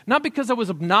 not because I was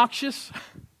obnoxious,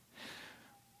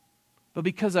 but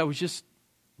because I was just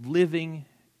living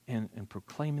and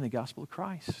proclaiming the gospel of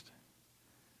Christ.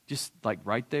 Just like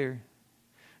right there.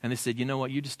 And they said, you know what,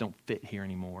 you just don't fit here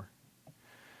anymore.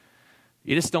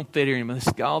 You just don't fit here anymore.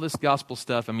 All this gospel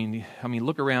stuff, I mean,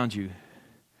 look around you.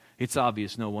 It's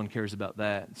obvious no one cares about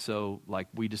that. So,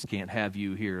 we just can't have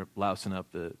you here lousing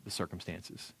up the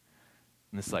circumstances.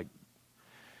 And it's like,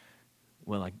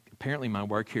 well, apparently my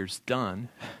work here is done,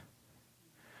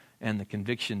 and the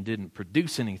conviction didn't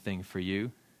produce anything for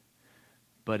you,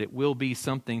 but it will be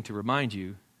something to remind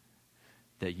you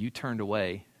that you turned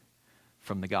away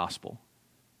from the gospel.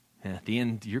 And at the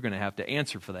end, you're going to have to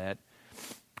answer for that.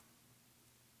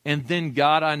 And then,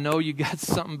 God, I know you got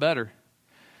something better,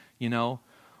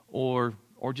 or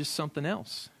just something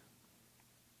else.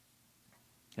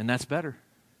 And that's better.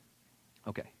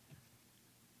 Okay.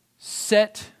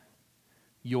 Set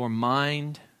your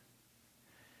mind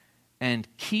and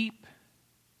keep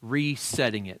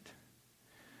resetting it.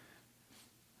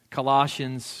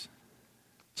 Colossians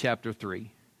chapter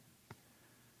 3.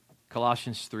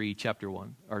 Colossians 3, chapter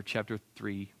 1, or chapter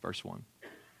 3, verse 1.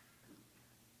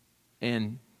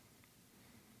 And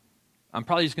I'm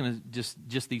probably just going to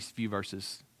just these few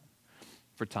verses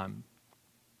for time.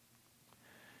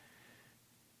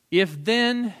 If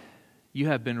then you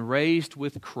have been raised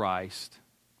with Christ,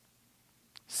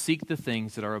 seek the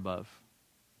things that are above,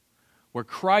 where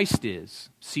Christ is,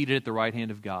 seated at the right hand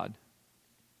of God.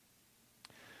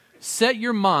 Set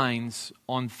your minds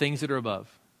on things that are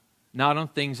above, not on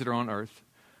things that are on earth.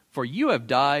 For you have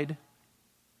died,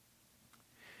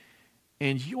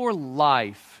 and your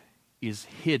life is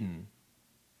hidden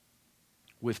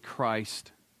with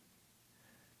Christ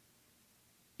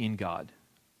in God.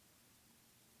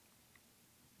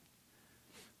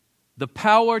 The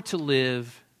power to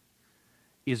live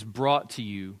is brought to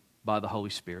you by the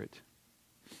Holy Spirit.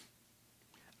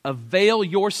 Avail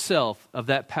yourself of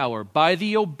that power by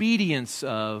the obedience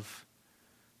of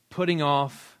putting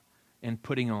off and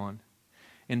putting on.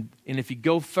 And if you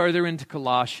go further into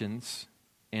Colossians,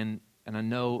 and I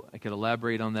know I could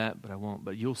elaborate on that, but I won't,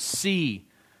 but you'll see,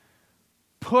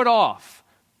 put off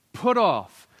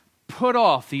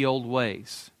the old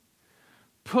ways.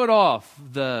 Put off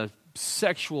the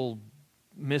sexual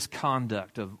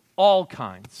misconduct of all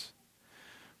kinds.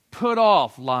 Put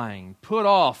off lying. Put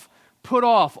off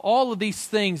all of these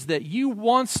things that you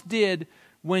once did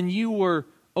when you were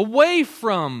away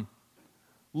from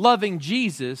loving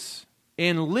Jesus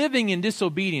and living in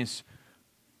disobedience.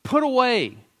 Put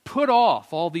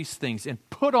off all these things and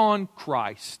put on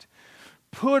Christ.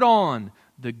 Put on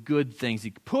the good things.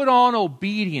 Put on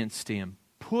obedience to Him.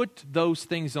 Put those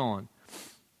things on.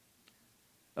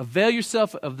 Avail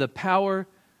yourself of the power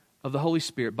of the Holy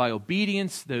Spirit by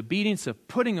obedience, the obedience of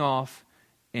putting off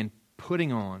and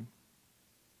putting on.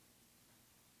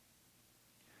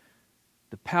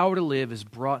 The power to live is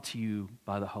brought to you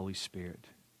by the Holy Spirit.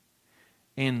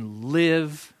 And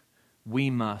live we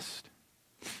must.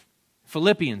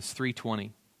 Philippians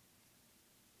 3:20.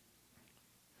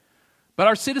 But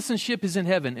our citizenship is in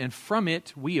heaven, and from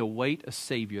it we await a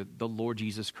Savior, the Lord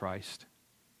Jesus Christ.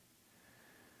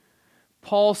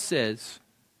 Paul says,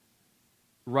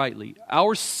 rightly,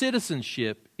 our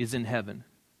citizenship is in heaven.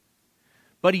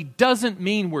 But he doesn't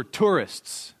mean we're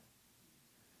tourists.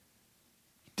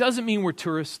 He doesn't mean we're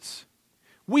tourists.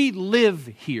 We live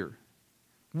here.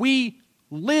 We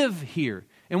live here.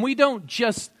 And we don't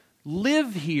just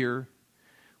live here.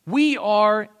 We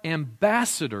are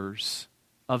ambassadors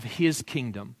of His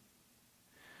kingdom.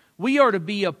 We are to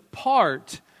be a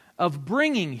part of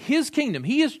bringing His kingdom.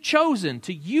 He has chosen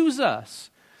to use us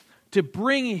to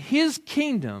bring His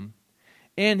kingdom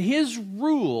and His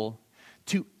rule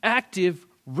to active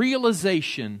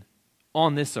realization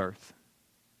on this earth.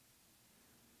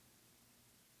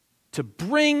 To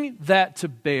bring that to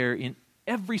bear in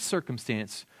every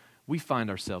circumstance we find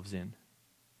ourselves in.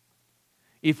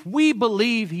 If we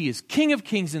believe He is King of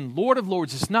Kings and Lord of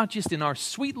Lords, it's not just in our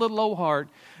sweet little old heart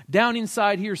down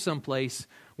inside here someplace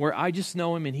where I just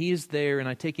know Him and He is there and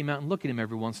I take Him out and look at Him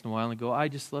every once in a while and go, I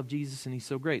just love Jesus and He's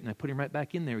so great, and I put Him right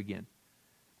back in there again.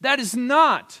 That is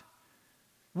not.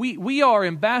 We are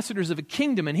ambassadors of a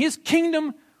kingdom, and His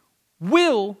kingdom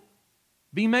will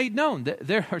be made known.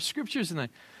 There are scriptures, and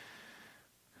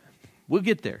we'll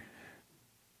get there.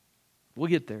 We'll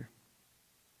get there.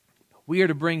 We are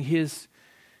to bring His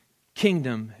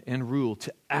kingdom and rule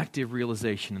to active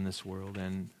realization in this world.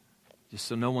 And just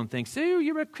so no one thinks, oh,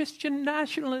 you're a Christian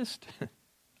nationalist.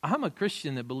 I'm a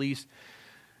Christian that believes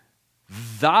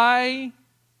Thy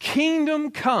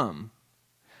kingdom come,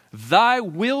 Thy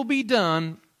will be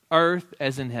done, earth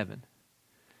as in heaven.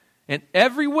 And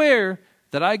everywhere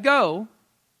that I go,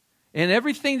 and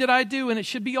everything that I do, and it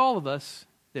should be all of us,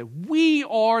 that we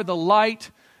are the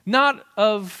light, not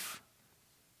of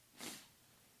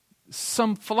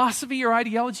some philosophy or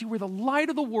ideology. We're the light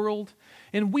of the world,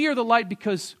 and we are the light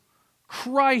because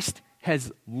Christ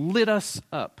has lit us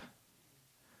up.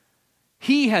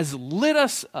 He has lit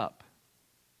us up.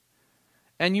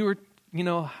 And you were,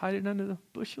 hiding under the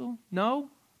bushel? No?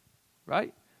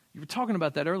 Right? You were talking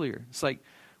about that earlier. It's like,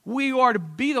 we are to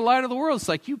be the light of the world. It's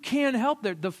like you can't help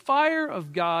that. The fire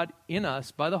of God in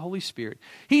us by the Holy Spirit.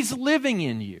 He's living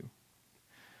in you.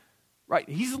 Right?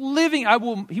 He's living.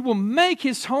 He will make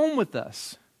His home with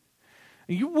us.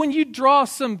 When you draw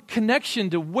some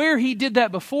connection to where He did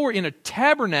that before in a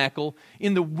tabernacle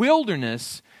in the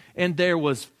wilderness, and there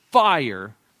was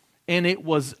fire, and it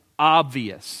was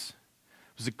obvious.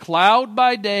 It was a cloud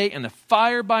by day and a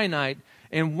fire by night.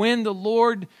 And when the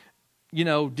Lord,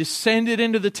 descended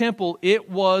into the temple, it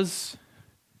was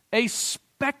a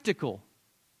spectacle.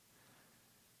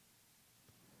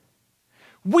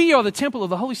 We are the temple of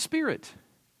the Holy Spirit.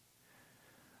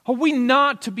 Are we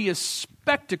not to be a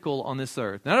spectacle on this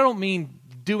earth? Now, I don't mean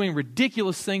doing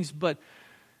ridiculous things, but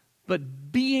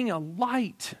being a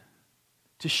light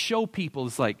to show people.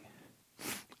 It's like,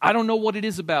 I don't know what it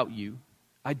is about you.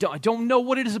 I don't know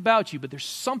what it is about you, but there's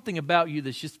something about you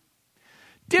that's just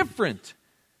different.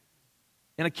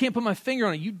 And I can't put my finger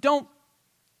on it. You don't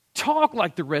talk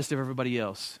like the rest of everybody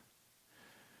else.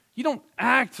 You don't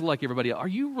act like everybody else. Are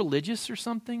you religious or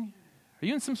something? Are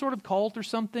you in some sort of cult or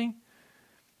something?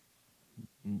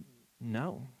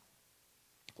 No.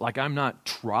 Like I'm not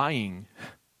trying.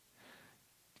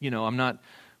 I'm not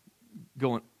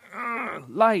going,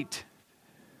 light.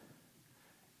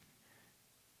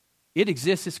 It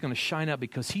exists. It's going to shine out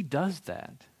because He does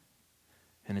that.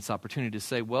 And it's opportunity to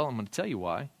say, well, I'm going to tell you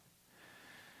why.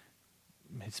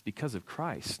 It's because of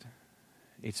Christ.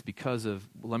 It's because of,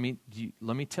 let me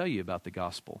tell you about the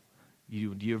gospel.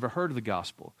 You ever heard of the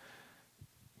gospel?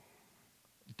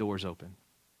 Doors open.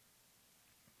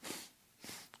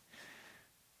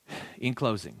 In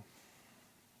closing,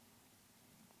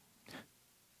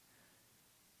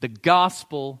 the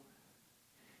gospel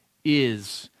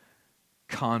is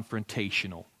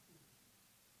confrontational.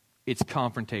 It's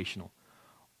confrontational.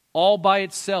 All by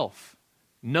itself.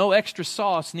 No extra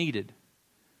sauce needed.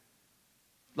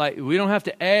 Like, we don't have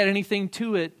to add anything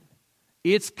to it.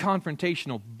 It's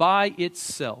confrontational by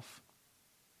itself.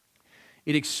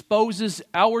 It exposes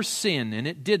our sin, and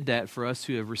it did that for us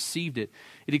who have received it.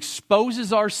 It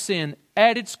exposes our sin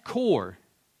at its core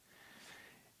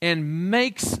and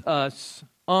makes us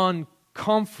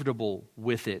uncomfortable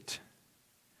with it.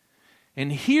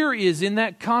 And here is, in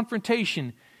that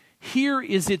confrontation, here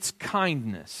is its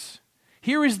kindness.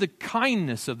 Here is the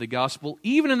kindness of the gospel,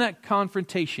 even in that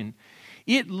confrontation.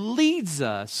 It leads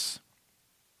us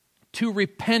to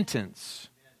repentance,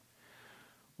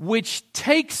 which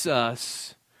takes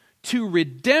us to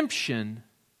redemption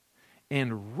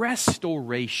and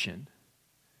restoration.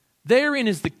 Therein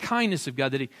is the kindness of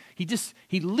God, that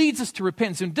He leads us to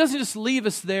repentance. And doesn't just leave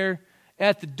us there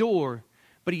at the door,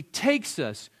 but He takes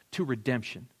us to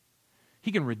redemption.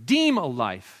 He can redeem a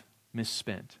life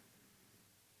misspent.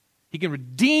 He can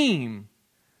redeem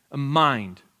a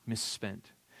mind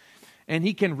misspent. And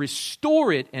He can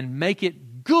restore it and make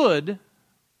it good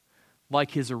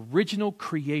like His original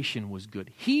creation was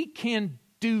good. He can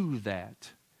do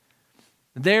that.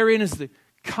 Therein is the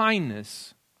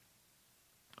kindness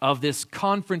of this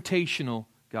confrontational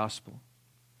gospel.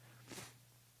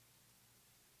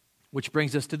 Which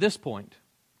brings us to this point.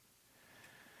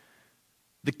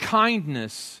 The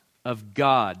kindness of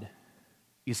God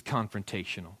is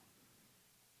confrontational.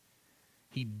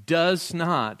 He does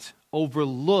not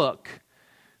overlook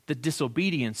the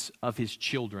disobedience of His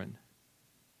children.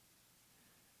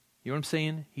 You know what I'm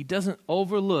saying? He doesn't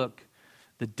overlook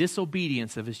the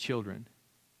disobedience of His children.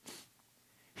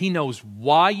 He knows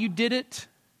why you did it,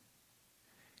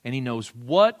 and He knows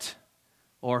what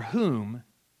or whom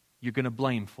you're going to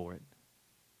blame for it.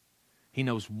 He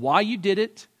knows why you did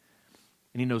it,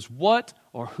 and He knows what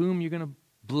or whom you're going to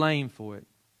blame for it.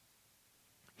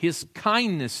 His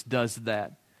kindness does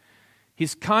that.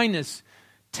 His kindness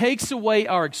takes away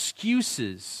our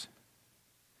excuses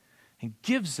and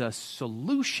gives us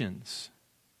solutions.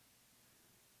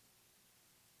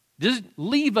 Doesn't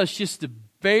leave us just to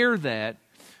bear that.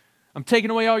 I'm taking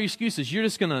away all your excuses. You're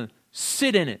just going to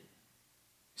sit in it.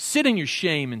 Sit in your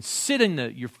shame and sit in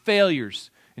your failures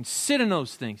and sit in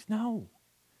those things. No.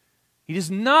 He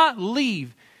does not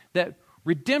leave that.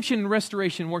 Redemption and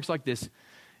restoration works like this.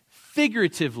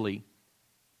 Figuratively,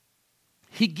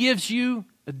 He gives you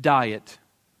a diet.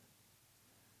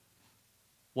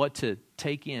 What to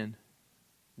take in.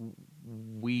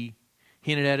 We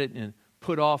hinted at it and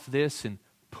put off this and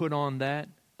put on that.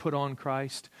 Put on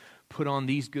Christ. Put on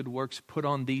these good works. Put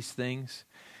on these things.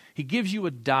 He gives you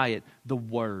a diet, the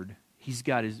Word. He's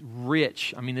got His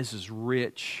rich. I mean, this is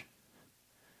rich.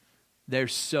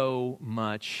 There's so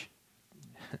much.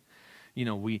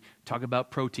 We talk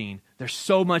about protein. There's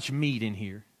so much meat in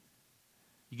here.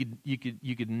 You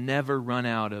could never run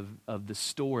out of the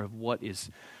store of what is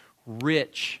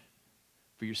rich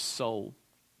for your soul.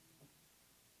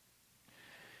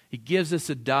 He gives us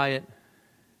a diet,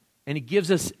 and He gives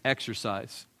us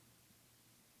exercise.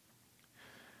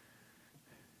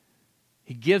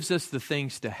 He gives us the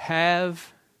things to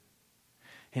have,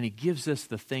 and He gives us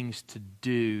the things to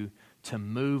do to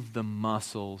move the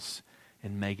muscles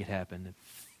and make it happen.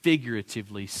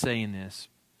 Figuratively saying this,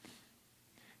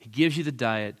 He gives you the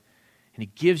diet, and He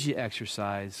gives you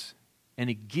exercise, and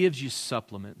He gives you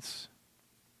supplements.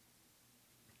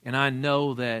 And I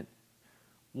know that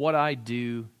what I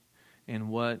do and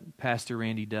what Pastor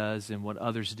Randy does and what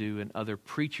others do and other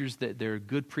preachers, that there are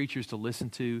good preachers to listen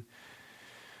to.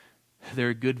 There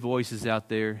are good voices out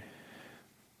there.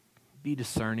 Be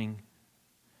discerning.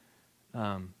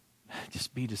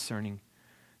 Just be discerning,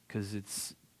 because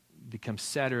it's becomes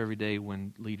sadder every day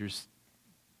when leaders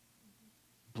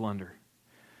blunder.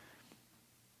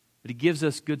 But He gives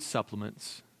us good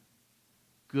supplements,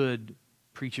 good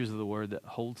preachers of the Word that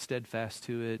hold steadfast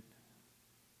to it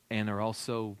and are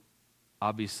also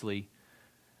obviously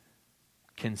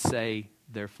can say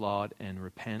they're flawed and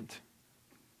repent.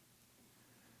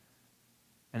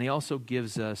 And He also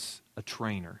gives us a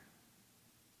trainer,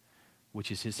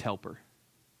 which is His helper,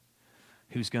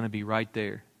 who's going to be right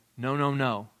there.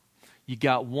 No. You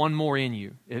got one more in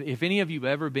you. If any of you have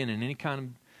ever been in any kind of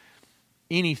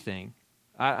anything,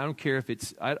 I don't care if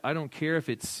it's I don't care if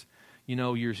it's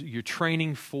you're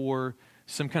training for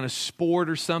some kind of sport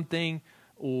or something,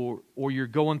 or you're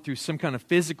going through some kind of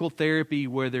physical therapy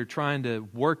where they're trying to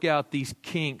work out these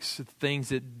kinks,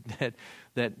 things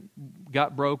that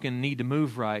got broken, need to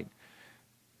move right.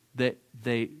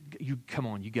 Come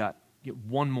on, you get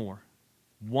one more.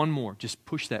 Just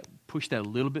push that a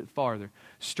little bit farther.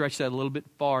 Stretch that a little bit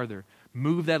farther.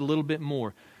 Move that a little bit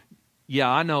more. Yeah,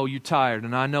 I know you're tired,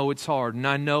 and I know it's hard, and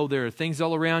I know there are things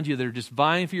all around you that are just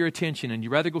vying for your attention, and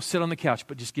you'd rather go sit on the couch,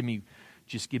 but just give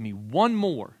me one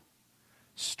more.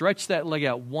 Stretch that leg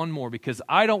out one more, because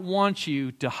I don't want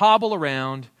you to hobble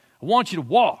around. I want you to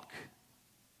walk.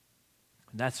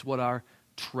 And that's what our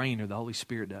trainer, the Holy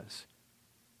Spirit, does.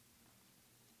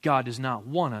 God does not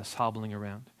want us hobbling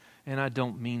around. And I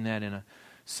don't mean that in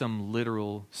some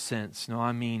literal sense. No,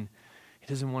 I mean He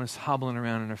doesn't want us hobbling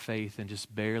around in our faith and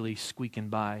just barely squeaking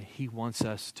by. He wants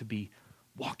us to be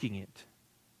walking it.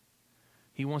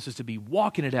 He wants us to be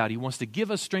walking it out. He wants to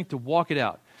give us strength to walk it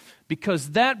out,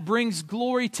 because that brings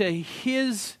glory to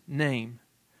His name.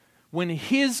 When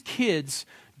His kids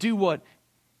do what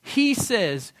He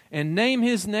says and name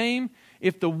His name,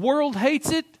 if the world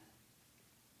hates it,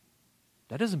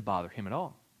 that doesn't bother Him at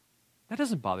all. That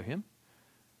doesn't bother Him.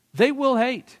 They will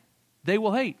hate. They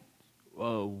will hate.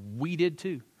 We did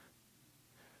too.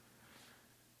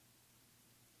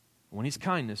 When His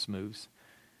kindness moves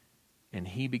and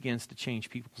He begins to change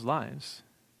people's lives,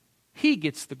 He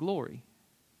gets the glory.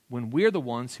 when we're the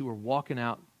ones who are walking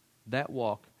out that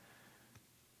walk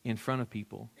in front of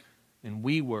people, and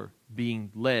we were being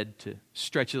led to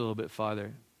stretch it a little bit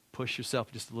farther, push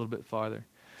yourself just a little bit farther,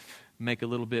 make a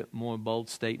little bit more bold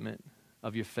statement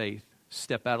of your faith,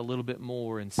 step out a little bit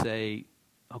more and say,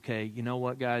 okay, you know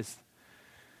what, guys,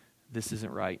 this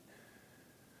isn't right.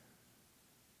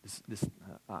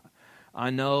 I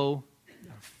know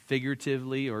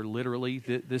figuratively or literally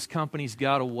that this company's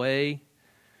got a way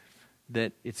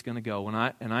that it's going to go,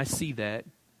 and I see that,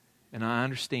 and I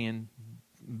understand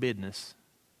business,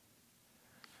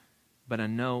 but I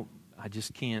know I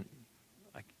just can't.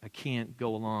 I can't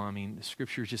go along. I mean, the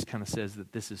Scripture just kind of says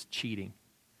that this is cheating,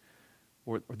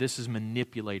 or this is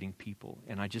manipulating people,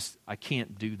 and I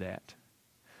can't do that.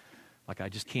 Like, I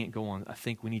just can't go on. I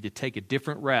think we need to take a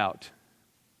different route.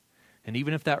 And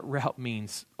even if that route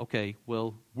means, okay,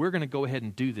 well, we're going to go ahead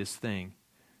and do this thing,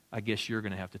 I guess you're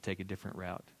going to have to take a different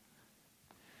route.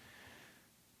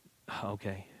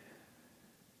 Okay.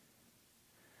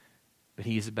 But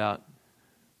He is about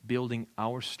building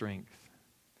our strength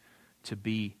to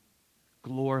be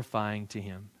glorifying to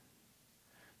Him.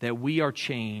 That we are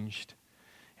changed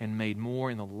and made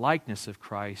more in the likeness of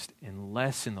Christ and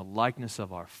less in the likeness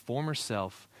of our former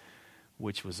self,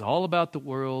 which was all about the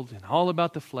world and all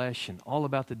about the flesh and all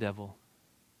about the devil.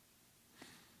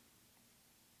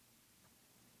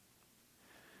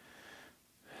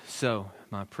 So,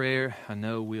 my prayer, I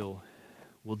know we'll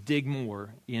dig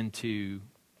more into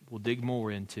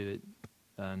it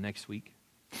next week.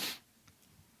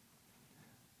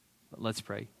 But let's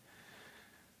pray.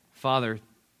 Father,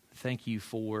 thank you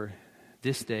for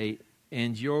this day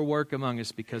and your work among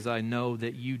us, because I know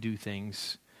that you do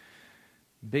things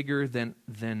bigger than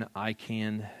I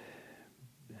can,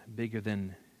 bigger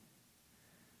than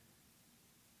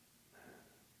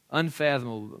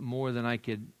unfathomable, more than I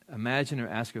could imagine or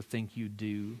ask or think. You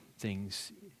do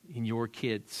things in your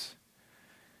kids.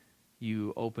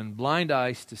 You open blind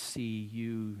eyes to see.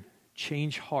 You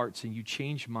change hearts and you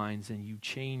change minds and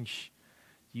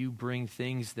you bring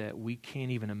things that we can't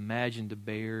even imagine to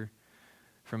bear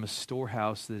from a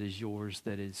storehouse that is yours,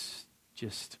 that is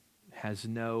just has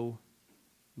no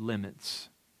limits.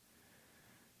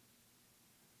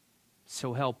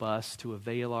 So help us to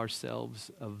avail ourselves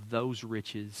of those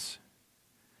riches,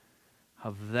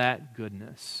 of that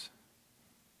goodness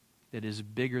that is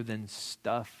bigger than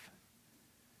stuff.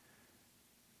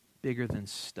 Bigger than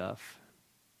stuff.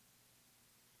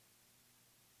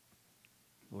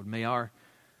 Lord, may our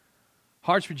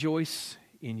hearts rejoice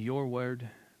in your word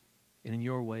and in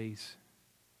your ways.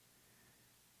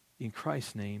 In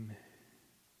Christ's name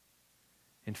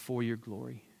and for your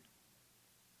glory.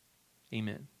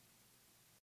 Amen.